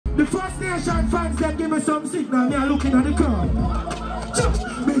The First Nation fans that give me some signal, me are looking at the crowd.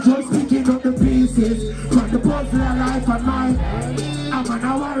 Me just picking up the pieces from the puzzle of life and mine. I'm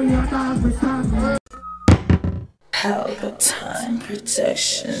an warrior, dog, me stand. Pelpa time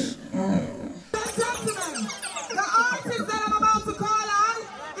protection. Ladies and gentlemen, the artist that I'm about to call on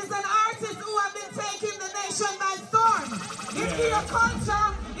is an artist who has been taking the nation by storm. Into your culture,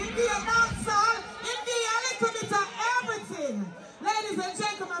 into your dancehall, into your little bit of everything. Ladies and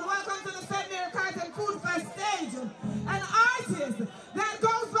gentlemen, welcome to the St. Mary Carton Food Fest stage. An artist that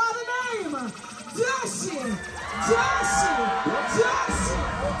goes by the name JAHSHII.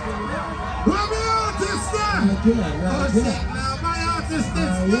 Where my artist there? My artist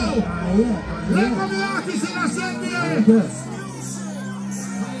is low. Let me artist in the St. Mary.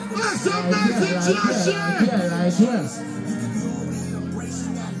 Let's some magic JAHSHII.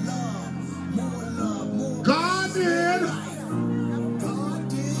 God in.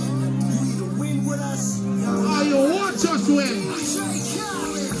 Oh, you watch us win.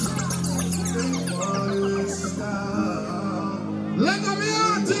 Let me be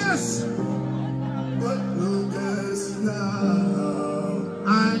artists. I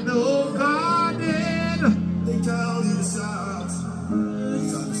know God did. They tell you the sounds.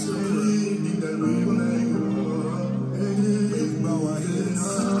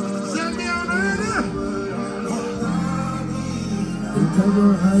 Send me on earth.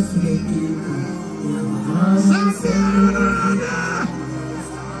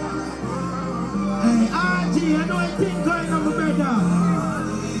 Hey, RG, I know a thing going on my brother.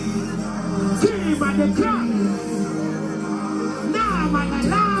 Team at the clock. Now I'm on the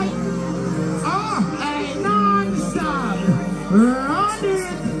line. Oh, hey, non-stop. Run it.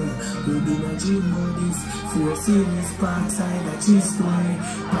 We been a dream about this. 4 series, Parkside, a true story.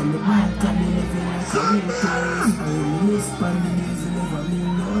 On the mic, I'm living like a real place. I miss pandemics, never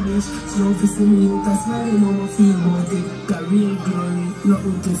mean no dish. Slow for some youth, that's why I know I feel about it. Got real glory,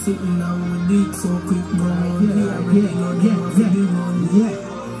 nothing to sitting down with it so quick. No more, we are ready, no more for the run.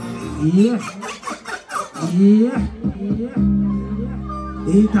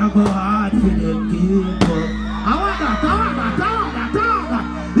 It a go hard for the people. I want that.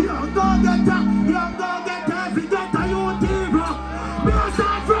 Young go get every get a youth hero. Me a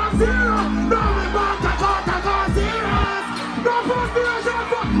start from zero. Now we back to go serious. No first nation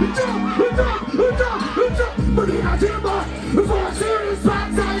for jump. But in a timber, 4 series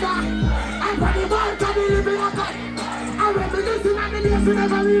backside. And for the man can be living a cut. I'm reminiscing on the days we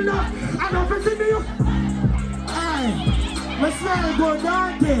never really know. I don't see me. Hey, me smell good,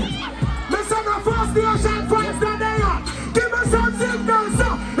 don't it? Me send a First Nation friends down there. Give me some signals, so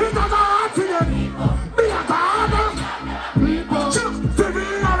it's not hard to them. Me a garden. Chuck, for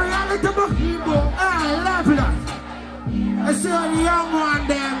real and reality, but hey, level up. I see the young one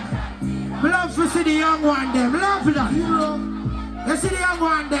them. Me love to see the young one them. Level up. You see the young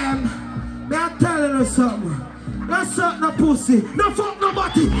one them. Me a telling you something. That's not no pussy, no fuck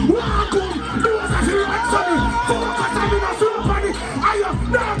nobody. Walk home, do as I feel like sunny. Focus on me, no slow on it. I have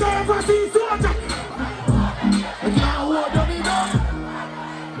never ever seen soldier.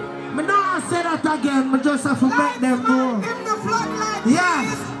 Me not say that again, me just have to make them know. Give the floodlight, Yeah.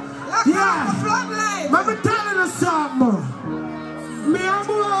 the floodlight. But me telling you something. Me and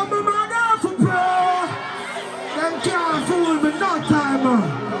my mother for pro. Them can't fool me no time.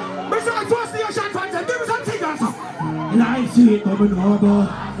 Me say First Nation fans, give me some signals. Life sweet, but me know about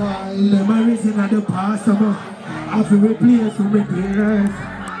memories in the past. I have to replace with my parents.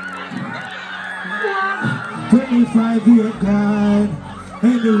 25-year guide.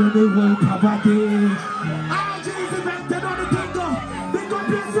 Anyway, they want poverty. Ah, Jesus, invented on the thing go. Big up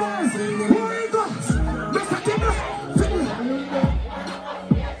yourselves. Who you go? Mr. King.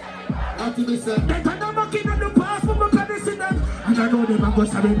 They turn them back in on the past, but I'm gonna see them. And I know them are going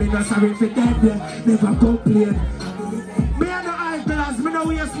to sorry, me not sorry for them. Never complain. Me and the eyeglass, me no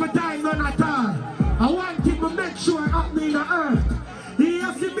waste my time none at all. I want it to make sure up me in the earth.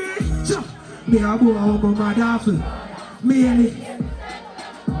 You see me? Me a boy how my mother feel. Me and it.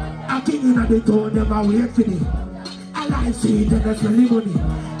 A king in the town never wait for me. I like seeing and that's really money.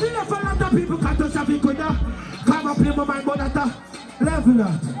 Enough a lot of people can't touch a big with that. Come up in my mind, but that level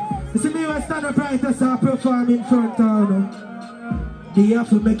up. You see me when I stand up right as I perform in front of them. They have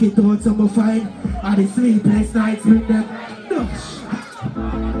to make it out so fine. And the sleepless nights bring them.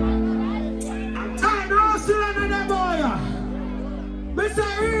 I know still another boy. Me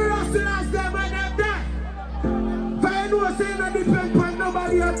say real still as them when them there. But I know saying that depend on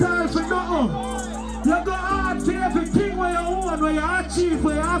nobody at all for nothing. You go hard for everything where you own, where you achieve,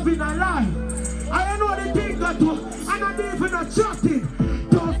 where you have in a life. I know the thing that was, and I'm even a chatting.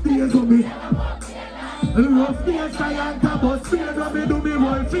 Tough the days for me. Rough days, Kayanta, but speed when me do me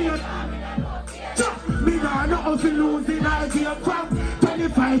one feet. Me nah know if you lose the idea from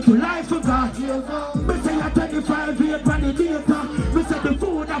 25 to life for God. Me say a 25 years for the data. Me say the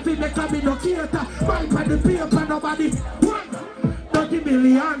food I feel make me no cater. Buy for the paper, nobody. 30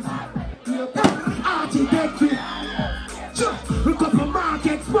 millions. Architecture. A couple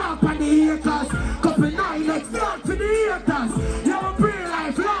markets, spark on the haters. Couple 9x, start for the haters. You have a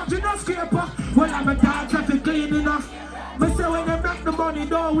pre-life, large in a scraper. Well, I'm a dog traffic clean enough. Me say when they make the money,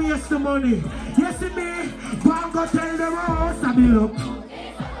 don't waste the money. You see me? One go tell the rose, I be look.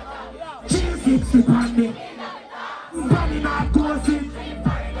 Cheese 60 pandy. Pandy not coursing.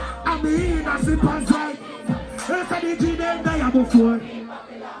 I'm in a slippers right. They say the G them there before.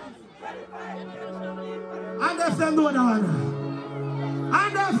 And if they know that one.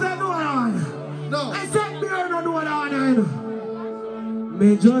 And if they know that one. No. I said me I don't know that one.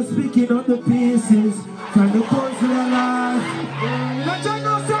 Me just picking up the pieces from the puzzle of life. Let you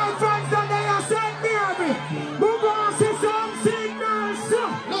know some friends that they are sent near me. Move on, see some signals.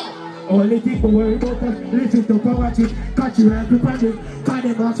 Only thing we worry about is listen to and watch it. Catch you everybody. Cause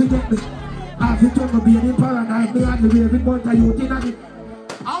they want to get me. I've been told me being in paranoid. Me and the raving bunch of youth in it.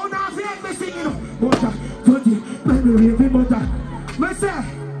 I don't know if you hear me singing. Butter, 20, baby raving butter. Me say,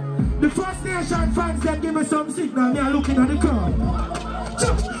 the First Nation fans them give me some signal. Me are looking at the crowd.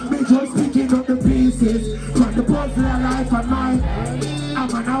 Me just picking up the pieces from the puzzle of life and mine.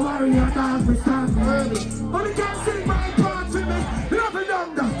 I'm an warrior dog, me stand early. Only can sing my part for me, love it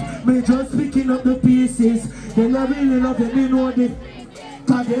on that. Me just picking up the pieces. They love really love it, me know it.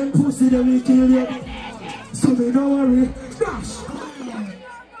 Cause them pussy they will kill you. So me no worry, dash.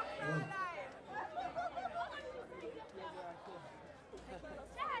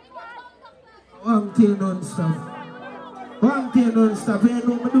 One thing non-stop. One thing non-stop. You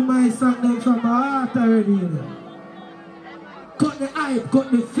know, I do my song them from my heart already. Cut the hype,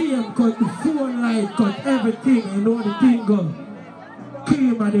 cut the fame, cut the phone light, cut everything. You know the thing go.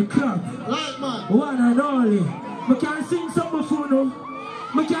 Cream of the crop. Right, man. One and only. I can sing something for you.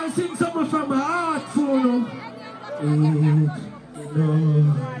 I can sing something from my heart for you.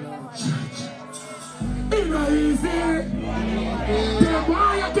 It's not easy. The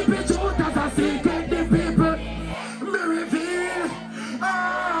boy you keep it short as a secret, the people me reveal.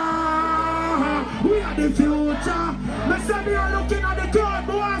 We are the future. Me say me are looking at the crowd,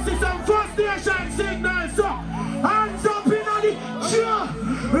 but I see some First Nation signals. So hands up in the chair.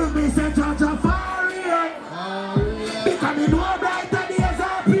 Me say Jaja far here. Because me know brighter days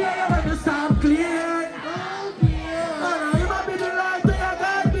are here when you stop clear. And you might be the light that you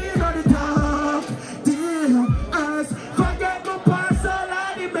got me on the top. Forget my past, all I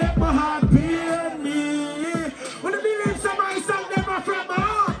make my heart beat me. When the lyrics of my song, them are from my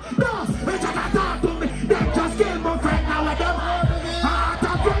heart. No, they just talk to me. They just kill my friend now with them. Heart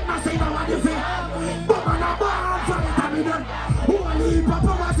of friend, I say now what you feel. But man, I'm born for it, I'm in them. Holy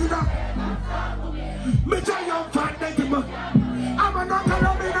Papa was in them. Me giant fan, they give me. I'm a knuckle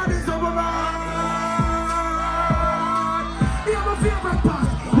of me, now this over man. You're my favorite part.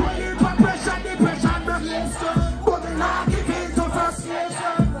 Holy Papa pressure, depression, me. But me not give in to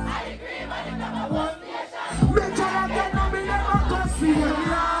frustration. Me try again, now me never consider.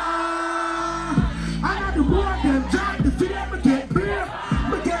 I know the more them join the fear, me get brave.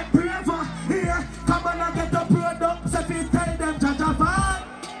 Me get braver. Here, come on and get the products. If you tell them, Jaja fan.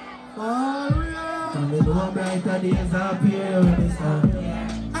 And me know brighter days are here when it's time.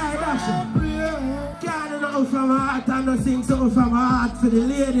 Hey, Dasha. Can't know from my heart and no sing something from my heart for the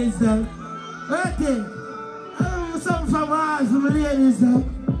ladies then. Hey, something from my heart for the ladies then.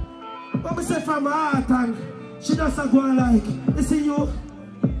 What me say from my heart and she doesn't go like, you see you?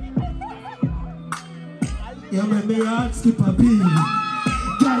 You make me heart skip a beat.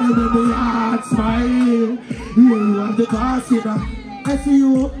 Girl, you make me heart smile. You have the cause, you know. I see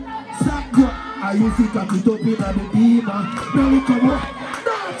you. Stop go. I you think I could up in the beamer. Now we come up.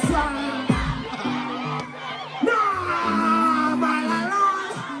 That's right. No, my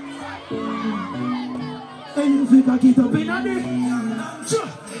lord. And you think I get up in the sure.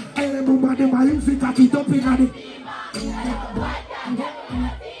 And mama them I you think I get up in the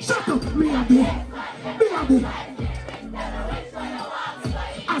shut up, me a day. Me a day.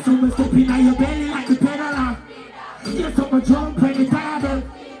 As I'm step in your belly like a peddler. Yes, I'm a drunk when it's tired.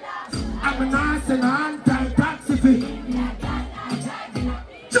 I'm a nice and anti-taxi fee.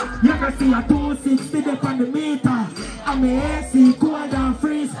 You can see a 260 up on the meter. I'm a AC, cold and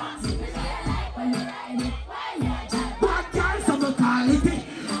freeze. But girl, some quality.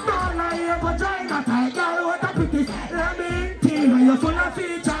 Don't lie, but join that I girl, what a pity. Let me tell you, you're full of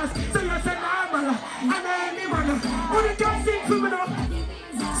features.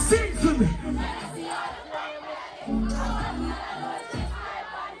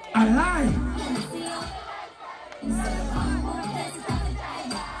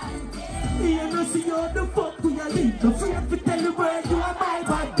 What the fuck do you leave? You're afraid to tell the world you are my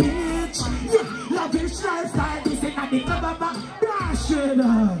bad bitch. Yeah, lavish lifestyle, this ain't nothing about JAHSHII.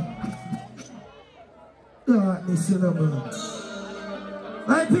 Darkness in the moon.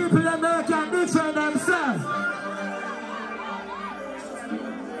 My people in America can defend themselves.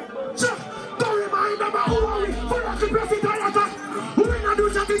 Don't remind them about who are we. For us to press it all attack. Who will not do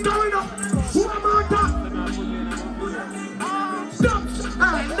something going up? Who am I attack? Stop.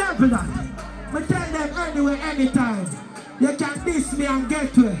 I never that. I tell them anyway, anytime. You can diss me and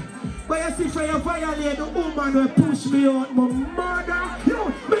get to it. But you see, for you violate the woman will push me out, my mother.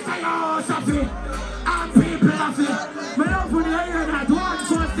 You, Mr. Your house of it. And people of it. Me love when you hear that one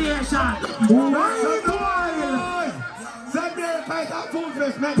station. Why Someday, fight our food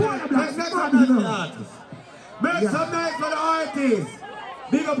fest. Make some nice for the artists. Make some nice for the artists.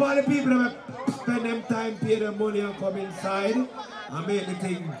 Big up all the people that spend them time, pay them money and come inside and make the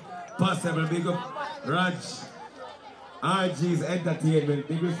thing possible. Big up Raj, RG's Entertainment.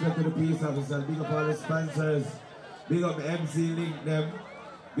 Big respect to the police officers. Big up all the sponsors. Big up the MC Link them.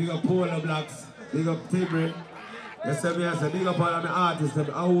 Big up Polar Blocks. Big up Timber. Yes, sir, I said, big up all of the artists.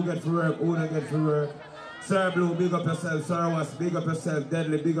 Who get to work, who don't get to work. Sir Blue, big up yourself. Sir Was, big up yourself.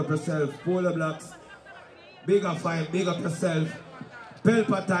 Deadly, big up yourself. Polar Blocks, big up Fine, big up yourself.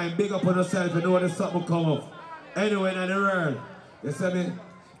 Pelpa Time, big up on yourself. You know there's something come up. Anywhere in the world. You see me?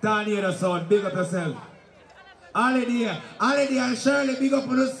 Tornado Sound, big up yourself. Holiday and Shirley, big up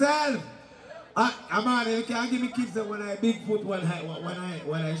on yourself. Man, you can't give me kids when I Bigfoot, when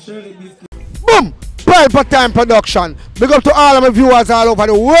I Shirley biscuit. Boom! Pelpa Time production. Big up to all of my viewers all over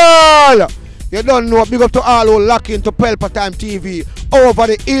the world. You don't know. Big up to all who lock into Pelpa Time TV over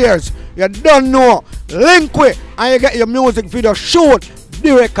the years. You don't know. Link with and you get your music video shoot,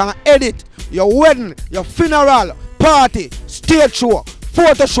 direct and edit. Your wedding, your funeral, party, stage show,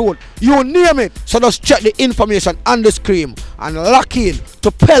 photo shoot, you name it. So just check the information on the screen and lock in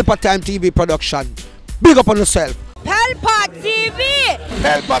to Pelpa Time TV production. Big up on yourself. Pelpa TV!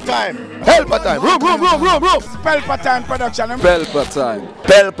 Pelpa Time! Pelpa Time! Room! Pelpa Time production. Pelpa Time.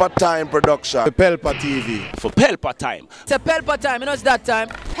 Pelpa Time production. Pelpa TV. For Pelpa Time. It's a Pelpa Time, you know it's that time.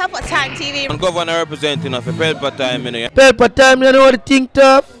 Pelpa Time TV. I'm governor representing of Pelpa Time. You know. Pelpa Time, you know what the thing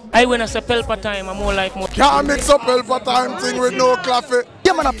tough? I when I say Pelpa Time, I'm more like more. Can't mix up Pelpa Time thing with no coffee.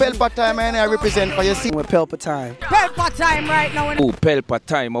 Yeah, man, a Pelpa Time, and I represent for you. See, with Pelpa Time. Pelpa Time right now. Oh, Pelpa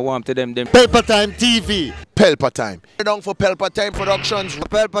Time, I want to them. Pelpa Time TV. Pelpa Time. Down for Pelpa Time Productions.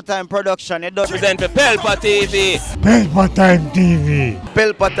 Pelpa Time Production. It does Present for Pelpa TV. Pelpa Time TV.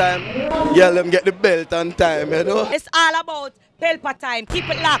 Pelpa Time. Yeah, let them get the belt on time, you know. It's all about Pelpa Time. Keep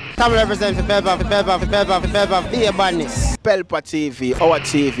it locked. Come represent for Pelpa, be a badness. Pelpa TV, our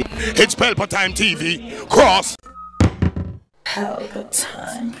TV. It's Pelpa Time TV. Cross. Pelpa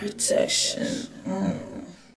Time protection.